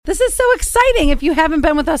This is so exciting. If you haven't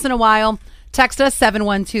been with us in a while, text us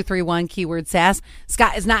 71231 keyword sass.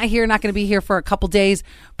 Scott is not here, not going to be here for a couple days,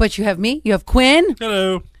 but you have me, you have Quinn.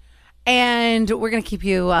 Hello. And we're going to keep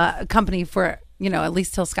you company for, at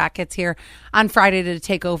least till Scott gets here on Friday to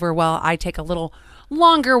take over while I take a little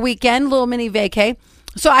longer weekend, little mini vacay.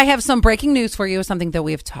 So I have some breaking news for you, something that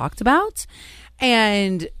we have talked about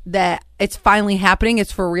and that it's finally happening.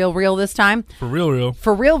 It's for real this time. For real.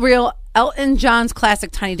 For real. Elton John's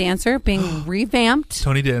classic Tiny Dancer being revamped.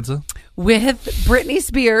 Tony Danza. With Britney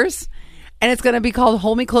Spears. And it's going to be called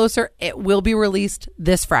Hold Me Closer. It will be released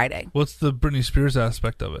this Friday. What's the Britney Spears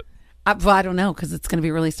aspect of it? I don't know, because it's going to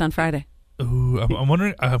be released on Friday. Ooh, I'm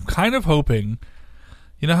wondering, I'm kind of hoping,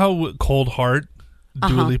 you know how Cold Heart,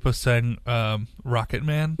 Dua Lipa sang Rocket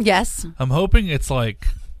Man? Yes. I'm hoping it's like,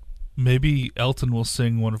 maybe Elton will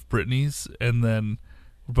sing one of Britney's, and then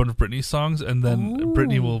one of Britney's songs, and then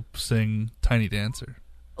Britney will sing Tiny Dancer.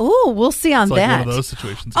 Oh, we'll see on it's that. Like one of those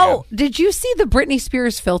situations. Oh, did you see the Britney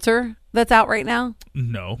Spears filter that's out right now?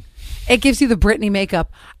 No. It gives you the Britney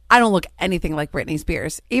makeup. I don't look anything like Britney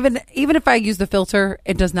Spears. Even if I use the filter,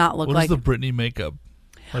 it does not look like. What is the Britney makeup?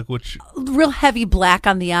 Like which? Real heavy black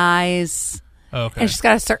on the eyes. Oh, okay. And she's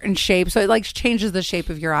got a certain shape, so it like changes the shape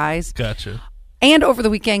of your eyes. Gotcha. And over the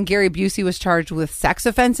weekend, Gary Busey was charged with sex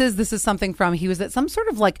offenses. This is something from, he was at some sort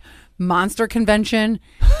of like monster convention.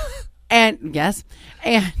 And yes.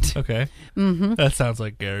 And okay. Mm-hmm. That sounds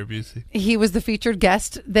like Gary Busey. He was the featured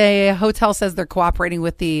guest. The hotel says they're cooperating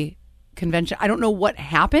with the convention. I don't know what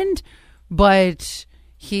happened, but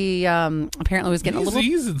he apparently was getting a little...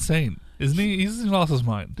 He's insane, isn't he? He's lost his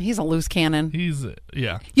mind. He's a loose cannon. He's,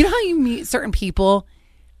 yeah. You know how you meet certain people...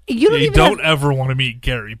 You don't ever want to meet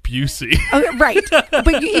Gary Busey. Right.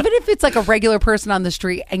 But even if it's like a regular person on the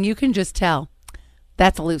street and you can just tell,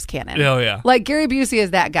 that's a loose cannon. Oh, yeah. Like Gary Busey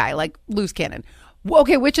is that guy, like loose cannon.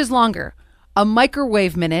 Okay, which is longer? A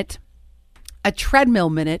microwave minute, a treadmill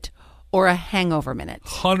minute, or a hangover minute?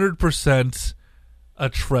 100% a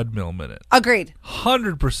treadmill minute. Agreed.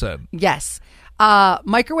 100%. Yes.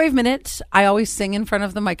 Microwave minute, I always sing in front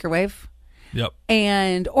of the microwave. Yep.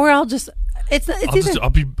 I'll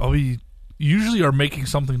be usually are making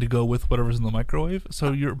something to go with whatever's in the microwave.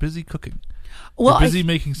 So you're busy cooking. Well, you're busy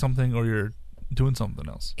making something, or you're doing something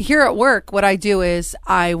else. Here at work, what I do is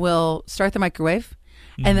I will start the microwave,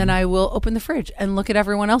 and then I will open the fridge and look at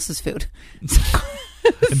everyone else's food.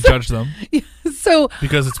 And judge them. So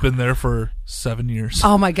because it's been there for 7 years.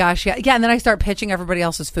 Oh my gosh, yeah. And then I start pitching everybody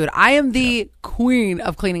else's food. I am the queen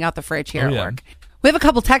of cleaning out the fridge here at work. We have a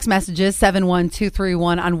couple text messages,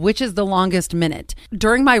 71231, on which is the longest minute.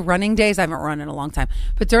 During my running days, I haven't run in a long time,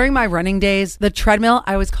 but during my running days, the treadmill,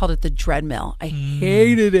 I always called it the dreadmill. I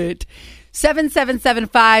hated it.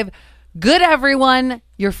 7775, good everyone.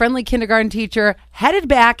 Your friendly kindergarten teacher headed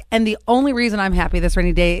back, and the only reason I'm happy this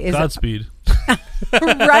rainy day is... Godspeed.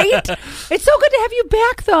 Right? It's so good to have you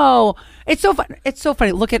back, though. It's so fun. It's so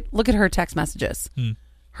funny. Look at her text messages.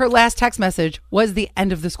 Her last text message was the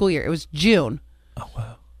end of the school year. It was June. Oh,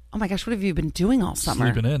 wow. Oh, my gosh. What have you been doing all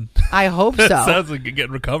summer? Sleeping in. I hope so. Sounds like you're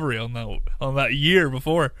getting recovery on that year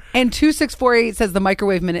before. And 2648 says the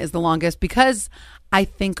microwave minute is the longest because I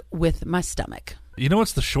think with my stomach. You know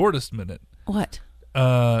what's the shortest minute? What?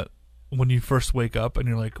 When you first wake up and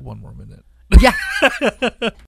you're like, one more minute. Yeah.